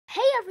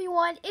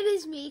everyone, it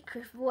is me,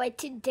 Chris Boy.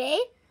 Today,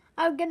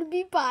 I'm going to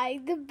be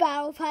buying the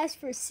Battle Pass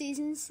for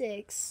Season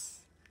 6.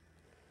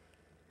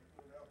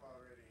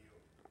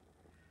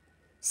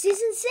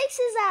 Season 6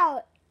 is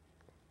out!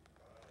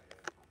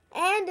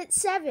 And it's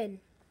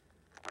 7.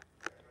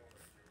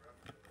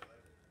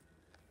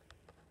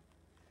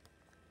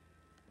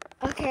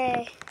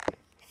 Okay.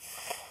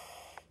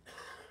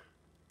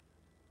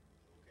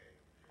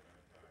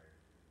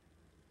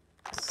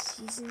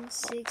 Season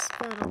 6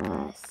 Battle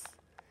Pass.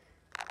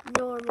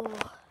 Normal.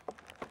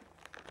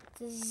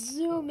 To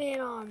zoom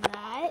in on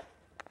that.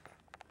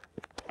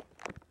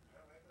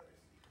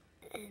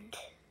 And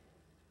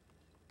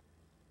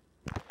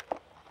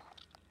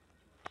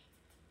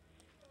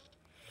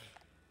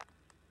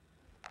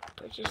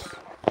purchase.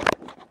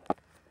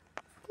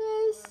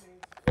 Guys,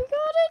 we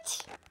got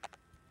it.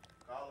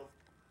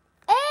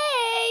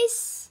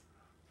 Ace!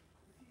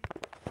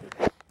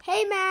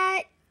 Hey,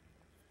 Matt.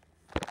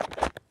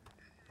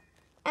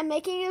 I'm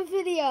making a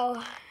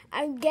video.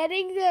 I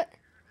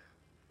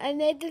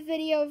made the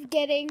video of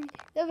getting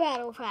the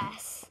Battle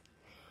Pass.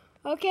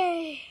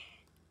 Okay,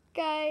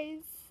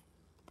 guys,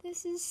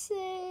 this is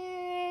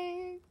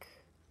sick.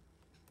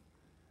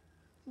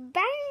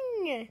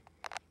 Bang!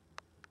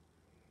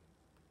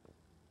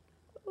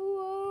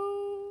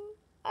 Whoa,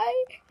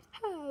 I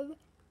have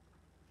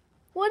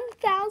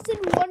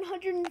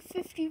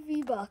 1,150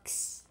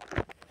 V-Bucks.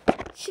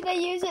 Should I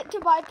use it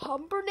to buy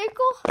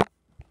pumpernickel?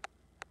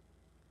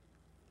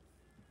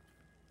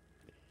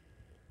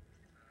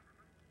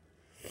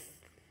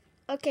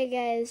 Okay,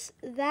 guys,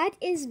 that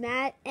is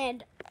Matt,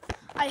 and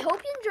I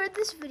hope you enjoyed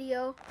this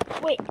video.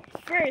 Wait,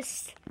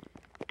 first,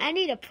 I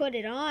need to put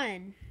it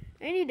on.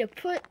 I need to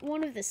put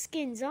one of the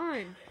skins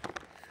on.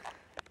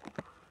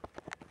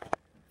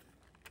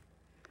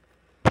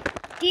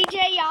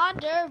 DJ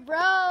Yonder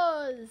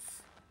Bros.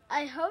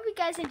 I hope you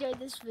guys enjoyed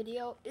this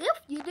video.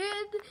 If you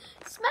did,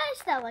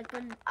 smash that like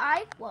button.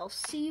 I will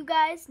see you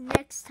guys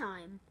next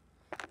time.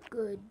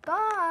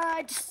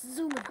 Goodbye. Just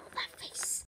zoom in on that face.